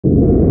All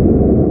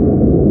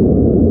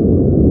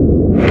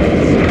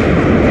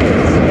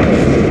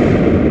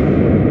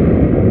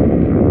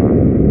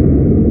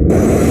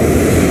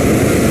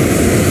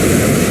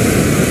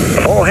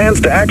hands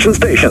to action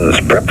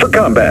stations. Prep for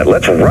combat.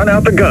 Let's run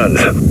out the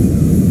guns.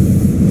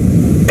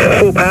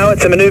 Full power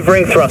to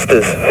maneuvering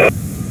thrusters.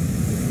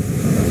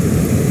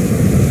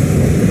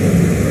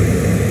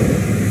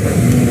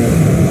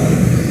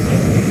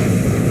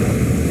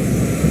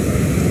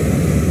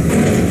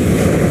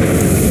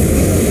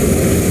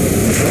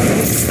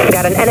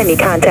 Got an enemy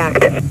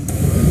contact.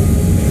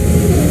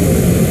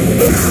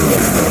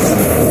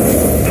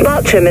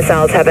 Vulture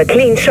missiles have a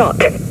clean shot.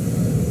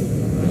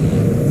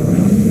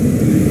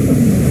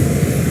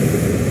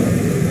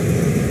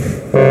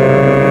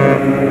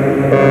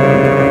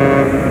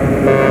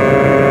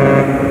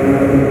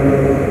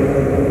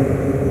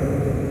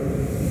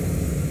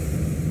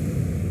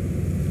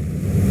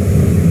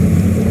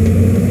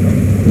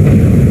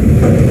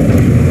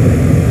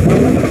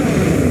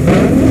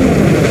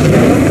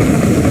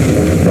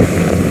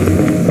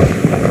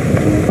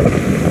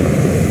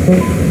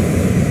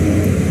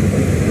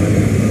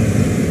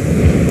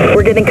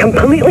 We're getting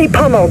completely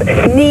pummeled.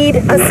 Need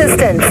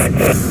assistance.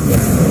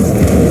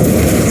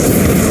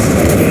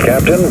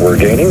 Captain, we're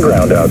gaining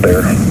ground out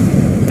there.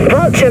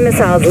 Vulture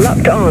missiles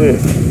locked on.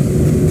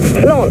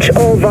 Launch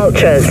all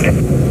vultures.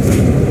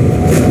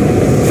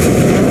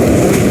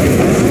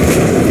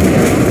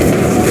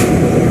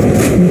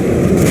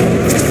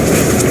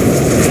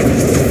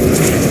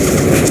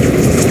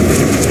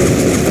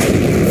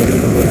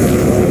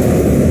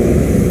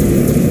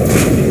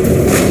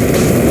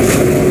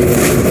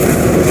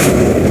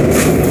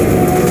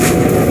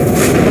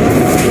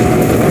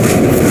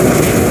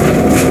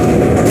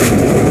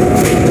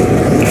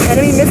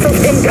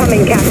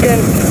 Incoming, Captain.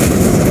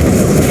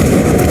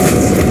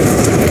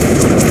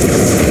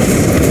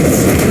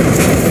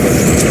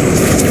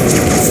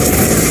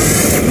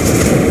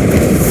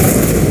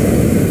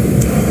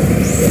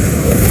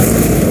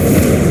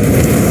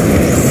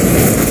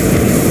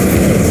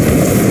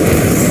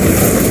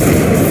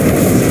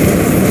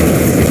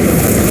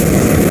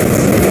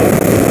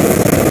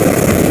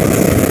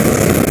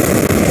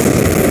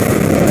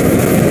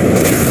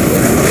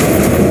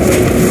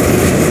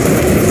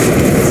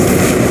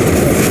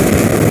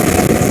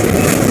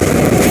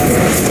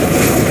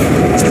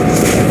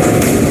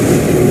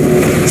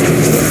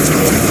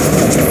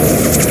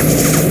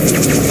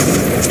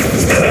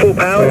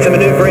 Power to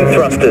maneuvering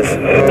thrusters.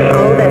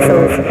 All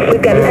vessels,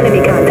 we've got an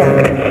enemy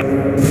contact.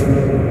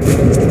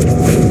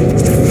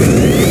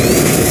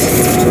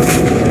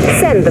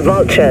 Send the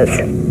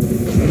vultures.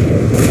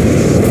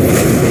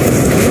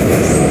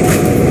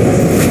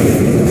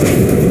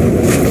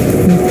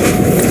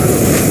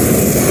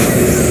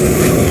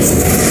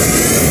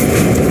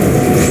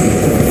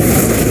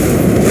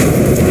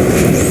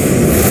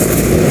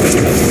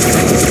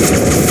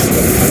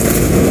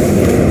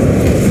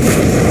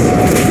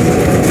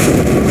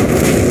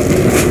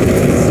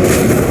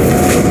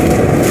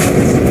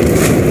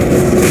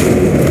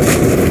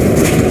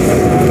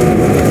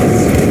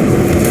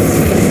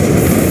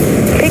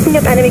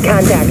 Enemy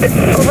contact.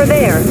 Over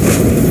there.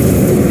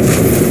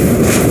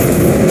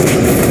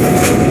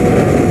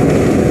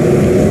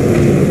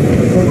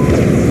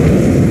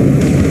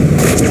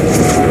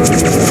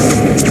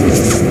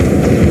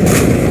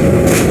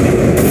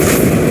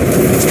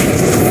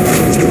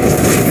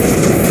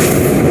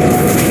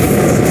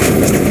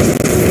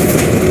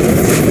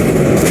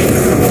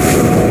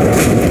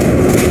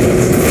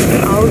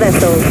 All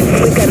vessels.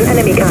 We've got an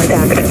enemy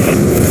contact.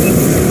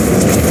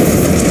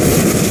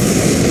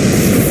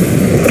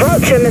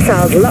 Vulture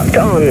missiles locked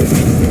on.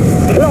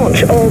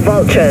 Launch all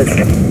vultures.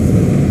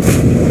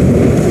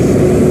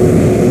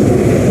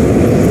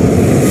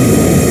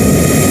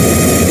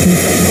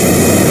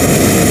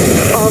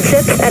 All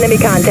ships, enemy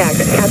contact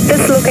at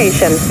this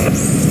location.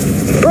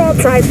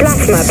 Broadside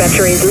plasma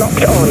batteries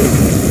locked on.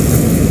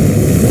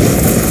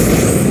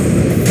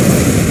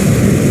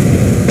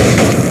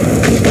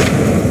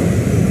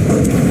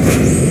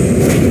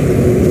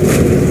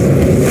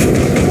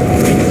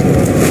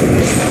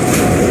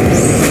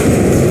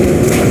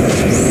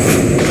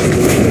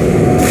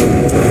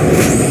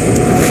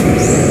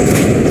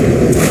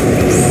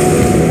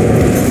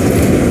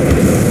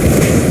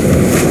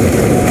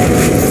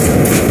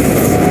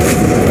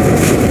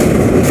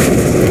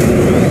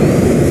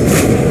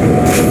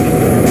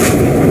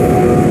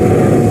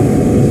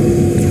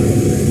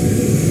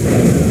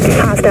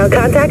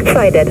 Contact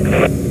sighted.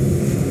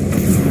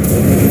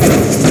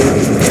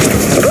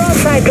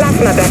 Broadside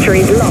plasma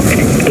batteries locked.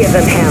 Give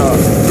them hell.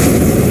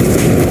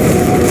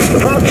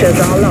 Vultures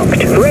are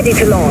locked. Ready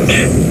to launch.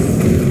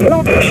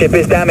 Ship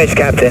is damaged,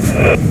 Captain.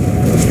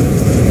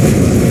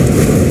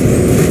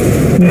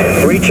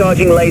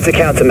 Recharging laser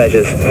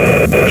countermeasures.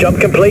 Jump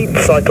complete.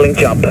 Cycling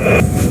jump.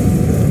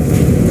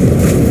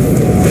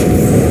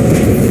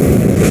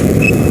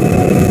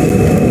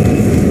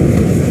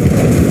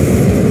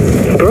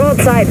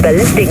 Broadside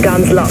ballistic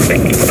guns locked.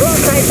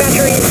 Broadside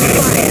batteries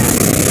fire.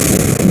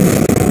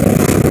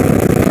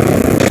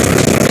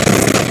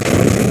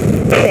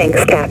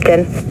 Thanks, Captain.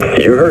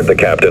 You heard the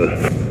captain.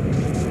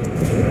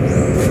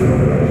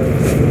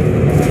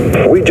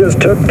 We just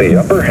took the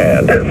upper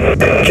hand.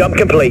 Jump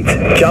complete.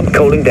 Jump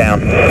cooling down.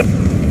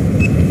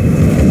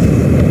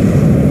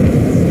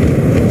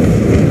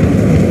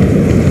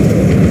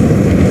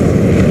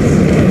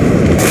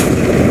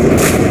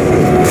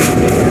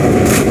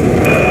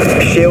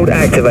 Shield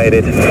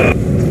activated.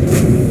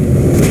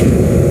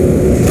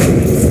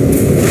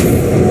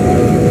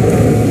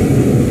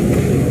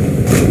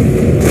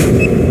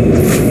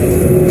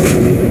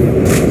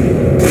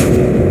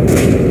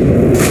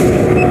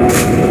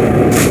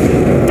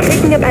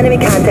 Picking up enemy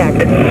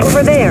contact.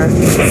 Over there.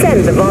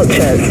 Send the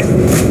vultures.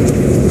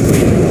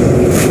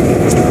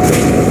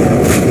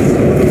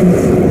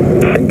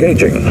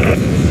 Engaging.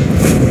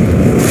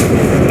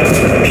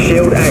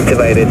 Shield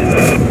activated.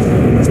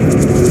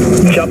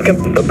 Jump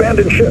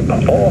Abandoned ship.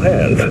 All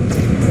hands.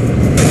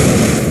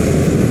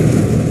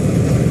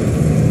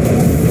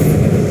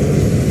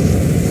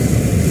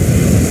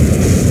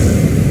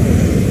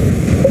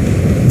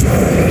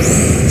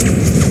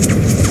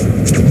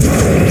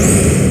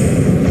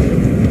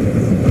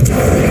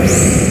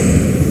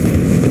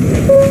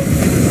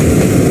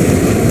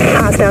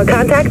 Hostile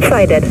contact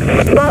sighted.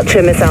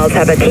 Vulture missiles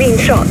have a clean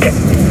shot.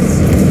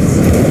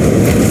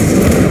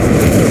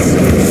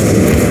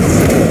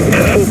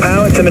 full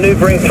power to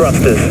maneuvering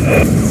thrusters.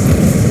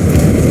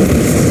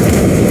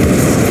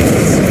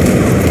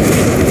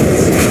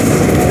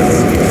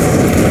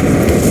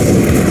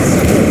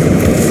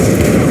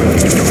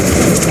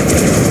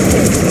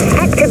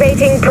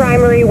 Activating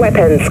primary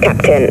weapons,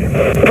 Captain.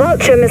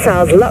 Vulture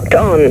missiles locked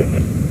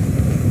on.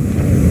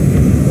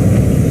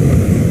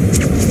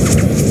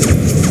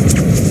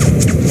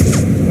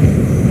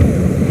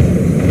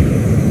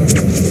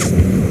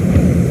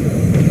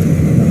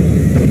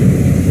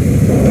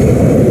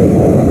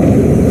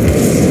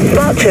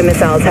 Vulture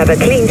missiles have a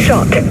clean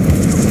shot.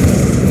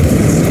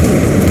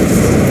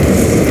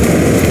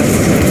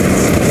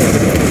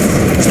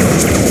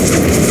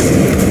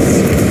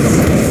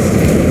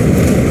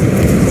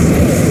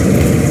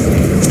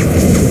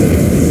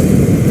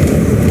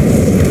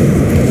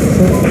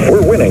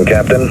 We're winning,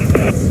 Captain.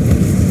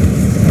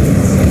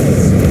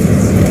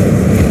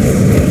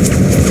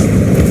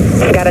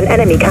 Got an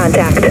enemy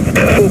contact.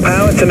 Full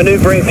power to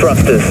maneuvering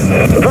thrusters.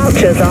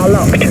 Vultures are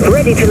locked,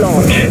 ready to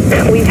launch.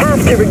 We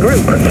have to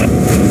regroup.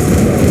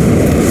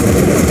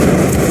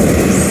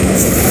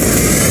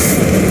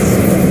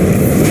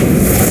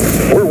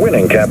 We're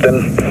winning,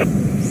 Captain.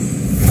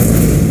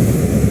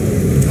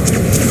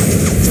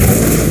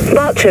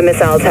 Vulture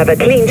missiles have a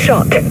clean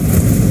shot.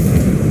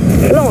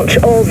 Launch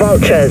all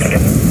vultures.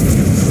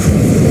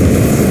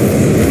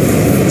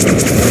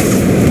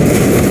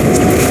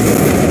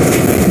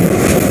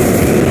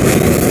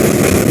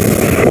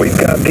 We've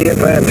got the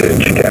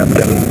advantage,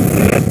 Captain.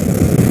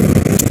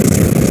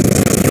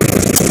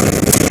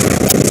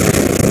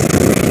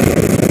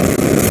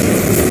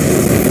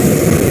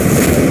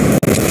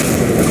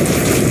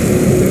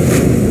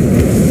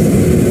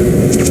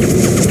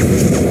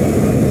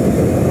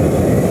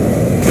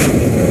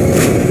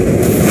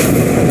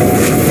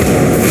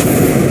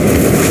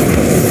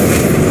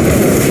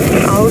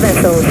 All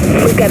vessels,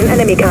 we've got an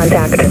enemy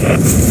contact.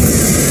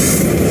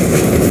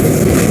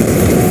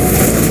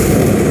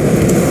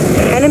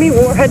 Enemy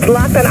warheads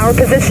locked on our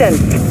position.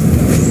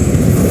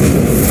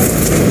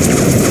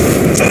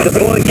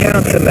 Deploy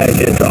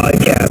countermeasures. Aye,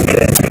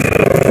 Captain.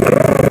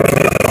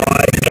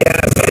 Aye,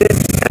 Captain.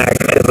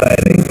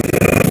 Activating.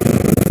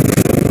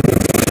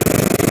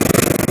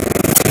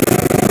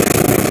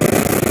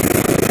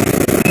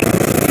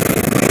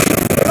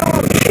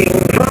 Launching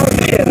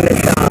vulture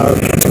missiles.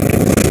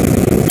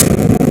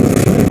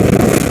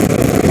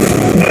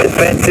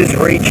 Defenses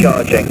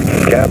recharging.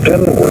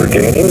 Captain, we're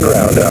gaining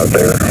ground out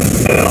there.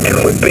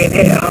 We've been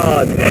hit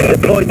hard.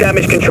 Deploy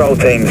damage control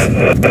teams.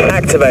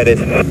 Activated.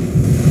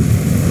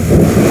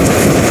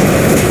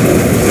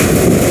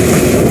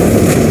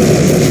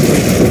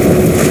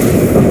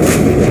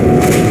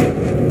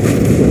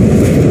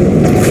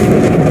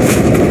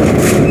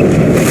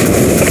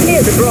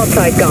 Clear the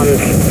broadside guns.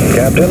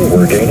 Captain,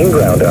 we're gaining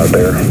ground out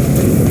there.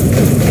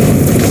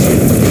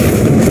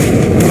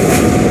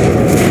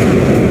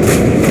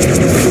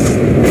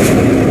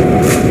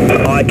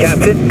 Aye,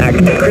 Captain.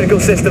 Active critical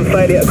system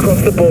failure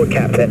across the board,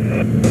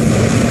 Captain.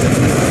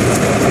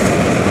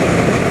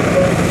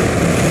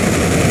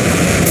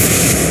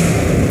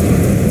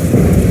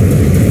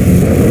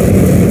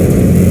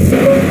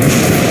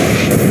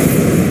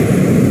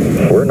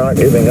 We're not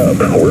giving up.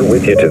 We're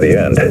with you to the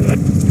end.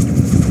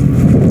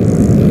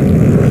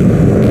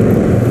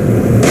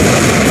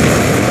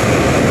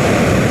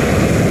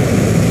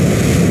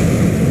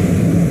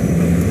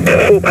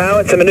 Full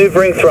power to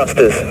maneuvering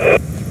thrusters.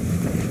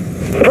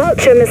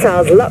 Vulture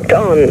missiles locked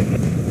on.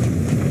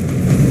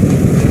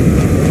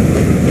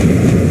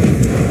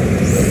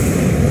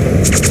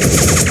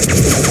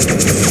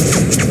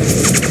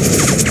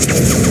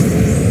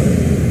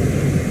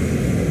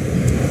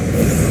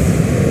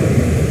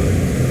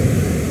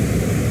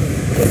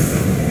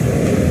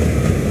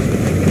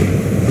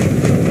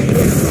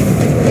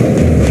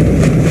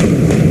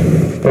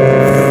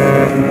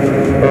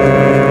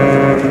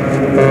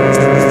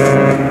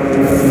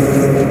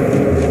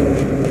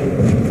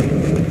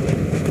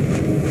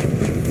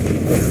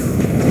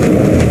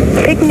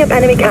 Picking up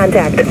enemy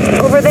contact.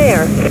 Over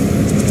there.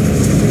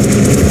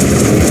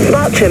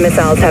 Vulture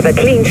missiles have a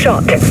clean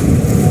shot.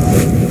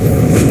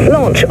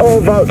 Launch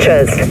all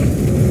vultures.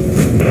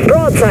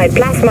 Broadside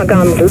plasma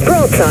guns,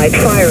 broadside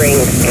firing.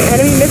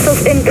 Enemy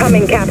missiles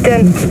incoming,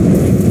 Captain.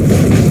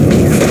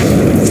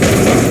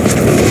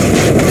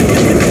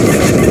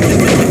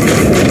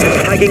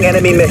 Tagging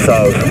enemy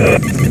missiles.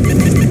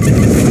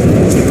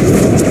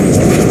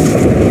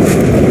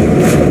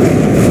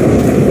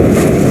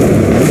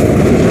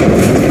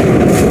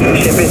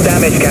 Ship is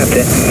damaged,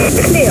 Captain.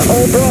 Clear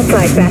all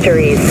broadside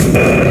batteries.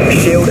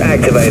 Shield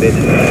activated.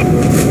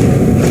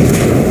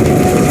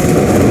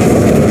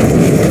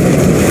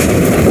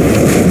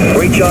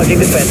 Recharging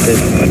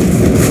defenses.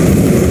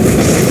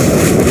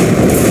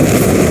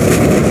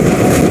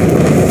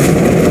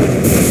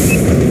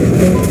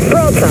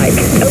 Broadside,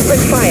 open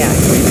fire.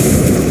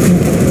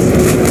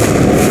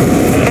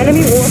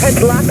 Enemy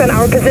warheads locked on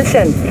our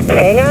position.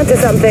 Hang on to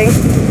something.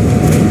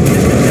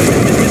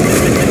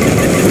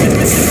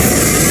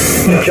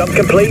 Jump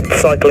complete,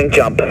 cycling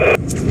jump.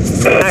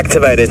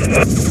 Activated.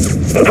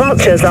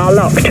 Vultures are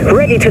locked,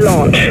 ready to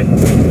launch.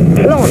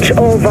 Launch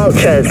all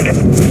vultures.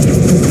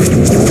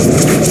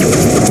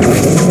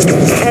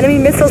 Enemy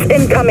missiles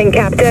incoming,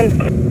 Captain.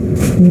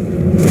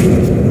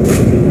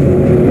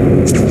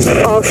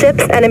 All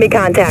ships, enemy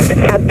contact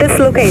at this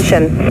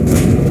location.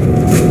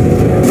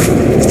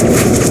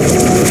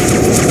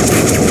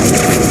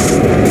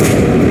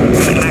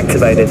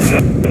 Activated.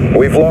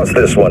 We've lost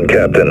this one,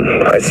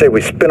 Captain. I say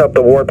we spin up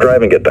the warp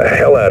drive and get the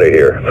hell out of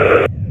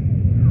here.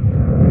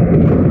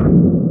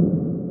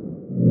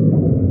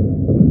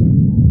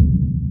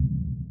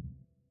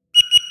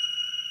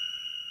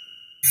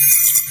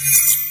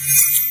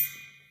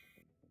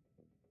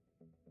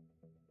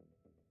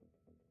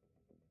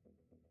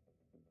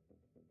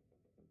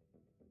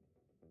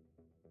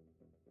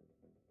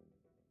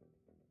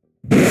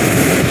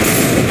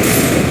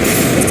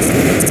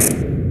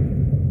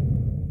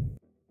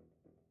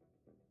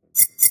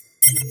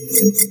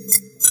 Thank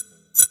you.